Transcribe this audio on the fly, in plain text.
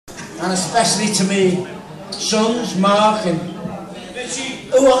and especially to me sons, Mark and Richie.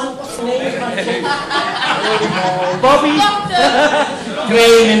 Who on? What's the name? Bobby.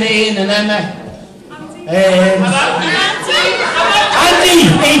 Graham and Ian and Emma. Andy,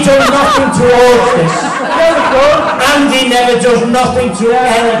 he does nothing towards this. Andy never does nothing to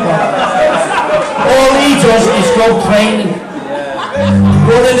anybody. All he does is go training,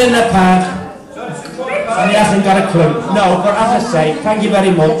 running in the park, and he hasn't got a clue. No, but as I say, thank you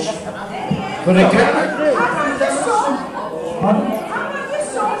very much for the great.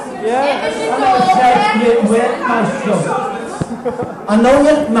 I know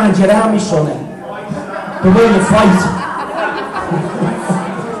you, man, you're army son. The way you fight.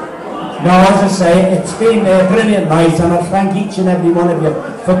 No, as I say, it's been a brilliant night, and I thank each and every one of you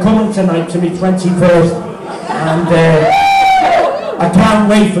for coming tonight to my 21st, and I can't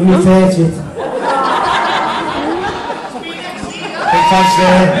wait for my 30th. Because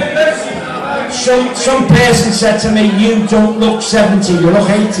some person said to me, you don't look 70, you look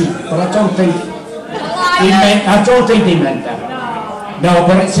 80, but I don't think they meant that. No,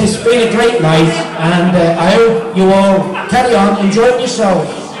 but it's been a great night, and I hope you all carry on, enjoy yourselves.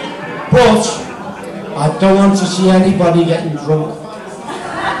 But I don't want to see anybody getting drunk.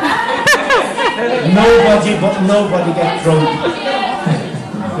 Nobody get drunk.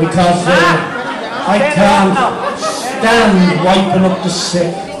 Because I can't stand wiping up the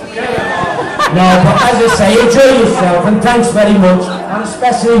sick. No, but as I say, enjoy yourself, and thanks very much, and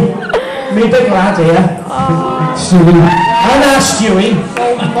especially me big lad here, Stewie, and our Stewie.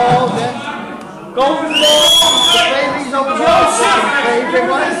 Golden ball, the baby's on the ball.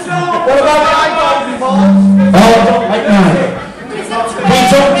 What about golden balls? Oh, don't like Margaret. We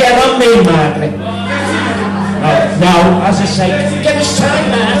don't get on me, Margaret. No, as I say, give us time,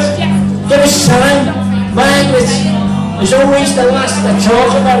 Matt. Give us time. Margaret is always the last to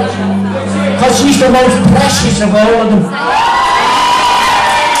talk about it, because she's the most precious of all of them.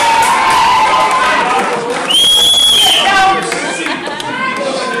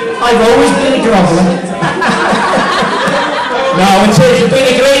 I've always been a groveler. No, it's been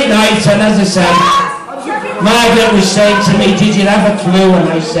a great night, and as I said, Margaret was saying to me, did you have a clue? And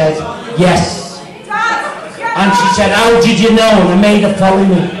I said, yes. And she said, how did you know? And I made her follow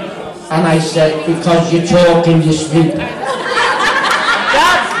me. And I said, because you talk in your sleep.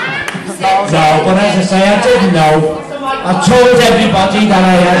 No, but as I say, I didn't know. I told everybody that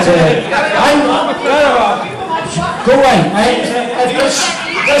I had go away.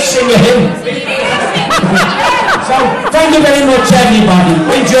 Let's sing a hymn. So, thank you very much, everybody.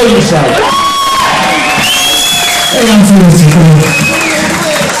 Enjoy yourself. I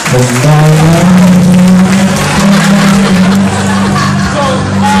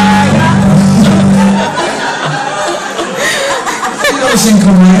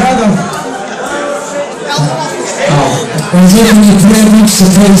was in the 3 weeks to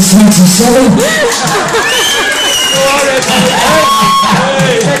play 27.